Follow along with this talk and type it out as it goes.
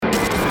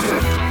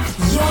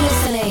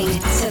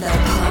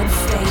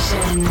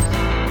Session.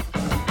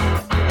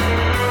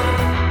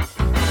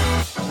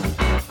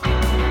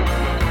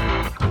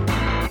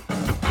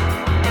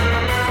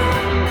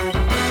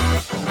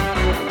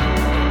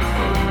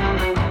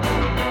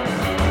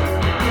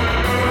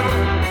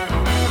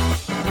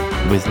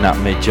 With Nat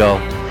Midjoe,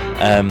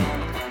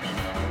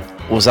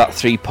 was that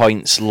 3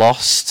 points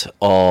lost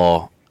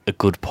or a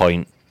good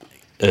point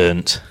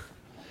earned?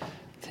 I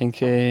think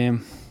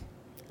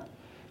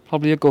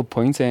probably a good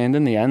point earned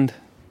in the end.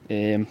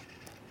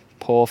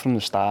 Poor from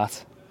the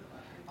start.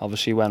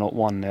 Obviously went up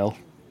 1-0,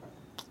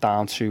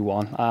 down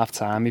 2-1. Half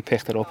time he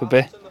picked it up a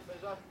bit.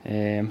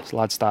 The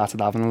lads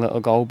started having a little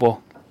go, but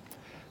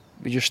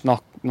we just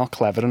not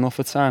clever enough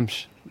at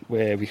times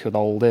where we could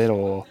hold it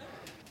or,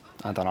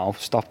 I don't know,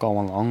 stop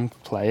going long,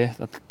 play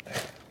it.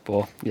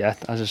 But yeah,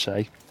 as I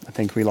say, I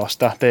think we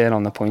lost that there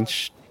on the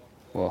points.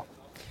 Well,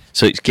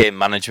 so it's game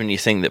management, you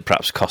think, that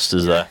perhaps cost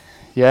us there?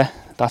 Yeah,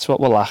 that's what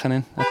we're lacking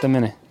in at the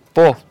minute.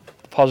 But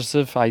the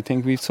positive I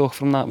think we've took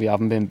from that, we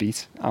haven't been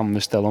beat and we're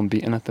still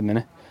unbeaten at the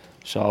minute.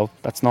 So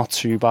that's not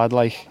too bad.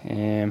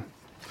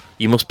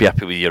 You must be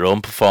happy with your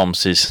own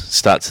performances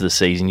start to the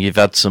season. You've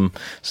had some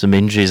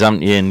injuries,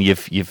 haven't you? And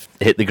you've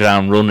hit the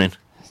ground running.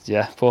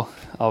 Yeah, but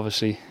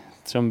obviously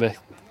some bit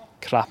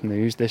crap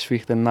news this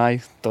week, didn't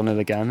I? Done it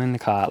again in the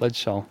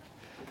cartilage, so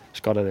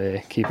just got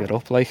to keep it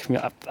up.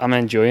 I'm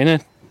enjoying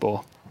it,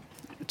 but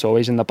it's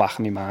always in the back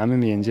of my mind with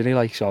my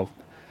injury. So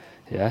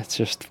yeah, it's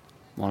just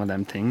one of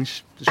them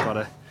things. Just got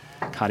to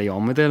carry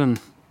on with it and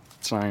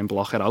try and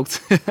block it out.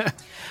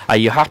 Are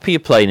you happy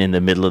playing in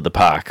the middle of the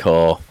park,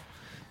 or?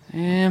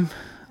 I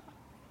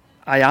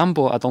am,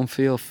 but I don't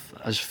feel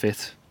as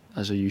fit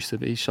as I used to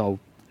be. So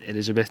it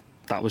is a bit.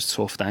 That was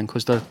tough then,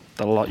 because they're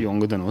a lot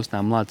younger than us,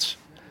 them lads.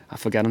 I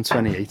forget I'm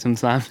 28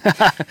 sometimes,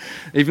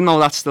 even though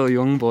that's still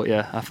young. But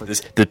yeah, I forget.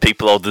 There's the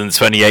people older than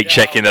 28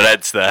 shaking their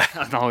heads there.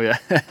 I know, yeah,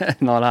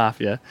 not half,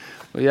 yeah.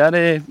 But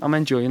yeah, I'm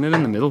enjoying it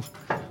in the middle.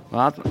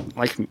 Well,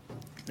 like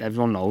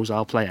everyone knows,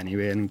 I'll play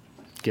anywhere and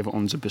give it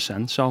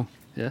 100%. So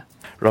yeah.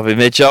 Robbie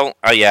Midjoe,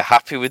 are you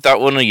happy with that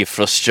one? Or are you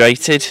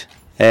frustrated?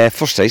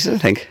 Frustrated, I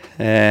think.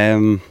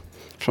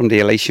 From the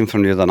elation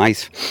from the other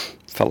night,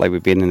 felt like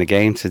we've been in the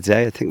game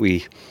today. I think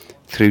we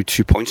threw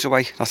 2 points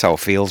away. That's how it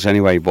feels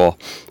anyway, but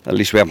at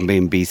least we haven't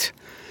been beat.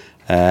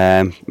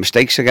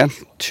 Mistakes again,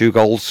 2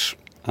 goals,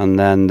 and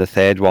then the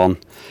third one,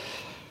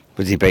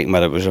 we're debating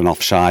whether it was an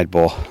offside,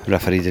 but the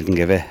referee didn't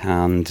give it,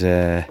 and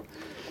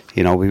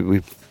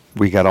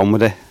we got on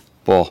with it.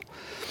 But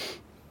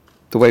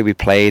the way we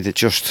played, it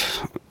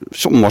just,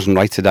 something wasn't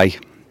right today,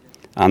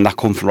 and that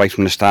come from right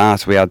from the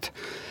start. We had,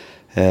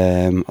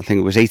 I think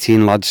it was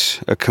 18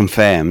 lads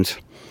confirmed.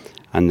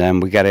 And then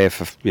we get here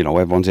for,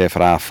 everyone's here for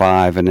half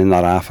 5, and in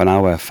that half an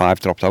hour, 5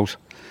 dropped out.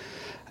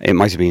 It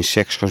might have been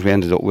 6 because we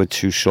ended up with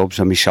 2 subs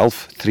and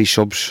myself, 3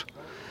 subs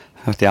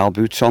with the Al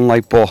boots on.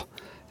 But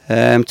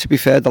to be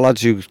fair, the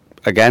lads who,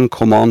 again,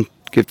 come on,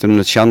 give them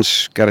the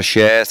chance, get a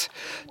shirt.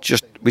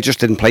 We just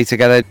didn't play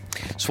together.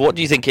 So what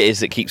do you think it is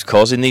that keeps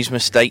causing these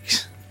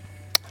mistakes?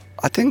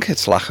 I think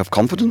it's lack of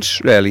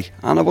confidence, really.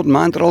 And I wouldn't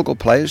mind, they're all good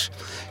players.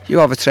 You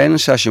have a training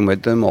session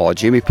with them, or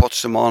Jimmy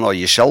puts them on, or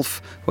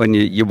yourself, when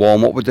you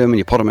warm up with them and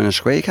you put them in a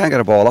square, you can't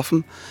get a ball off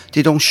them.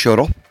 They don't shut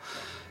up.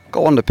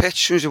 Go on the pitch, as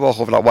soon as you walk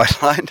over that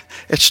white line,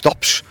 it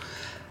stops.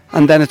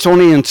 And then it's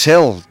only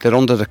until they're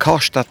under the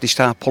cosh that they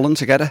start pulling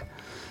together.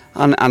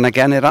 And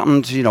again, it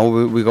happened, we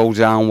go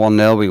down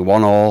 1-0, we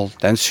 1-1,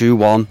 then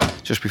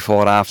 2-1, just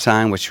before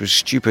half-time, which was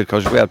stupid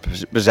because we had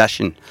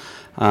possession.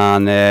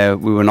 And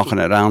we were knocking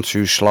it around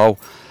too slow,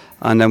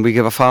 and then we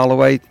give a foul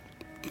away,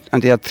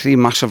 and they had 3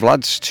 massive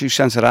lads, 2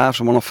 centre halves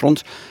and 1 up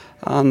front,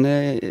 and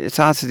it's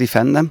hard to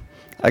defend them.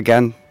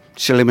 Again,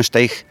 silly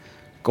mistake.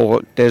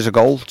 There's a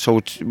goal,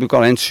 so we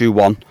got in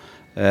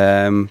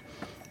 2-1.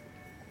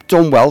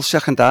 Done well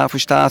second half. We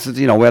started,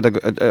 we had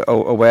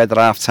a word at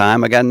half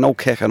time. Again, no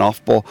kicking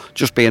off, but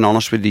just being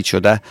honest with each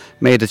other.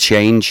 Made a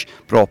change,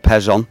 brought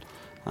Pez on,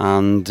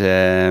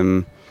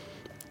 and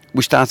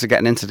we started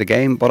getting into the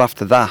game. But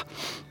after that,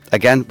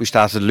 again, we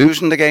started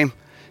losing the game.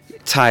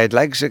 Tired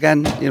legs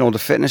again. The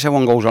fitness,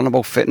 everyone goes on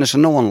about fitness,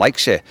 and no one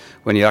likes it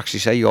when you actually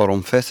say you're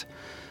unfit.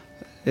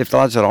 If the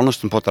lads are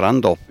honest and put their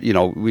hand up,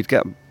 we'd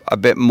get a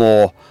bit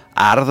more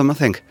out of them, I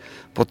think.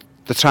 But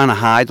they're trying to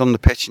hide on the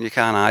pitch, and you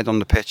can't hide on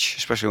the pitch,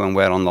 especially when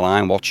we're on the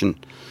line watching.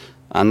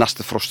 And that's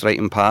the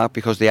frustrating part,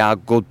 because they are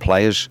good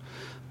players,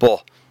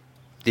 but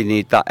they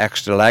need that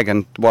extra leg.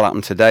 And what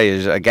happened today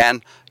is,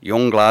 again,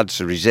 young lads,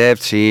 a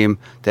reserve team,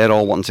 they're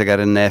all wanting to get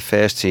in their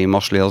first team,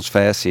 Mossley Hill's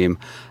first team,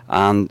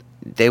 and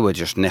they were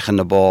just nicking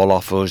the ball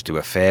off us. They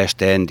were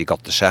first in, they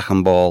got the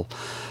second ball,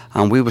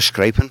 and we were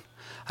scraping.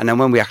 And then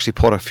when we actually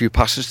put a few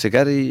passes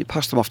together, you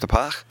passed them off the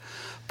park.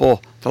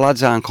 But the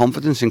lads aren't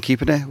confident in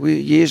keeping it.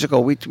 Years ago,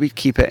 we'd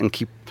keep it and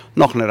keep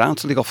knocking it around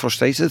till they got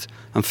frustrated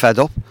and fed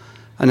up.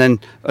 And then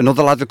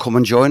another lad would come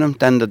and join them.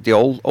 Then the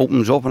hole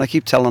opens up, and I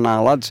keep telling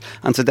our lads,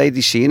 and today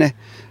they've seen it.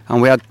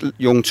 And we had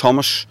young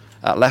Thomas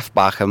at left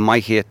back and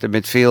Mikey at the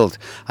midfield.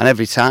 And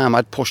every time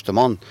I'd push them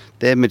on,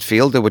 their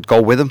midfielder would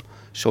go with them.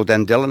 So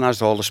then Dylan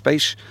has all the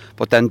space.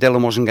 But then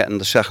Dylan wasn't getting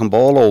the second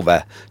ball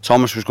over.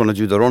 Thomas was going to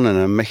do the running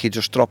and Mickey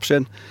just drops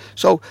in.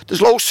 So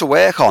there's loads to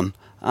work on.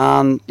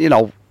 And, you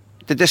know,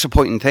 the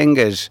disappointing thing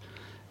is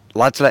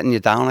lads letting you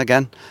down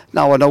again.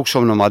 Now, I know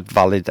some of them had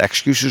valid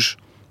excuses.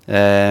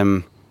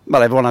 Well,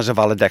 everyone has a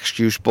valid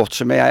excuse. But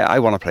to me, I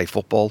want to play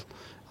football.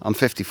 I'm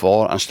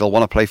 54 and still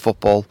want to play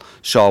football.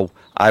 So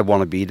I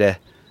want to be there.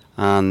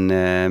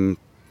 And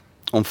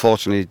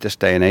unfortunately, this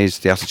day and age,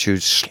 the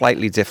attitude's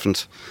slightly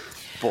different.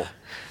 But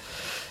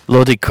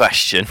Loaded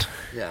question.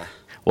 yeah.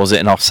 Was it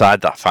an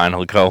offside, that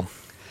final goal?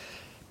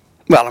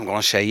 Well, I'm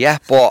going to say yeah,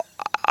 but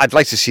I'd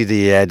like to see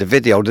the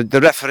video. The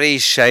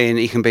referee's saying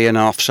he can be in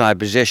an offside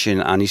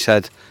position, and he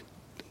said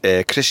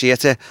Chrissy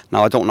hit it.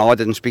 Now, I don't know. I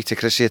didn't speak to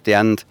Chrissy at the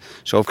end.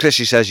 So if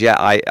Chrissy says, yeah,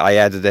 I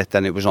headed it,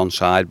 then it was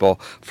onside.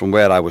 But from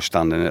where I was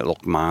standing, it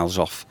looked miles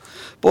off.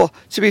 But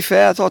to be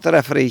fair, I thought the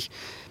referee,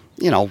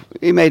 you know,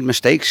 he made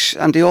mistakes,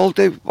 and they all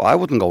do. I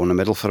wouldn't go in the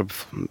middle for a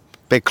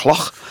big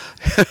clock.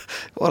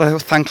 What a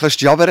thankless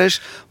job it is.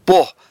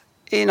 But,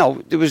 you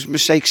know, there was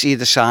mistakes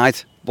either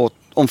side. But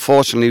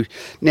unfortunately,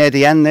 near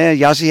the end there,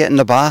 Yazzie hitting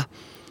the bar.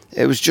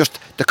 It was just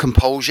the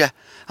composure.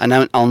 And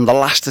then on the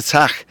last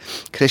attack,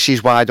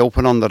 Chrissy's wide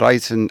open on the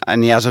right,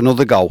 and he has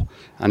another go.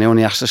 And he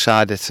only has to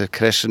side it to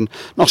Chris. And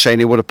not saying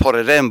he would have put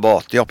it in,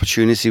 but the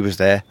opportunity was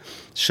there.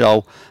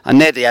 So, and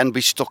near the end,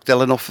 we stuck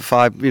Dylan up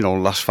for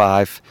last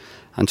 5,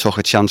 and took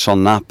a chance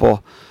on that.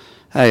 But,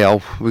 hey,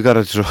 we got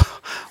to draw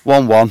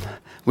 1-1.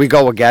 We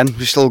go again.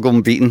 We're still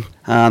unbeaten.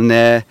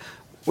 And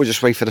we'll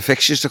just wait for the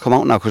fixtures to come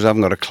out now, because I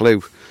haven't got a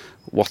clue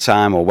what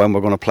time or when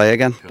we're going to play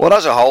again. But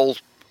as a whole,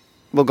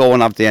 we'll go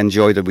and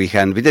enjoy the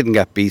weekend. We didn't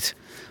get beat,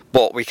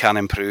 but we can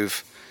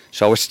improve.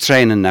 So it's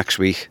training next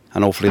week,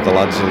 and hopefully the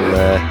lads will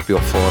be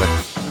up for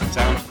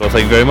it. Well,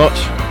 thank you very much.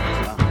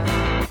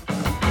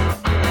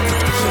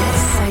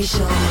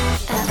 Social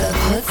at the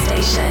Pod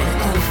Station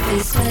on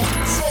Facebook,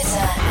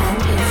 Twitter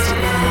and Instagram.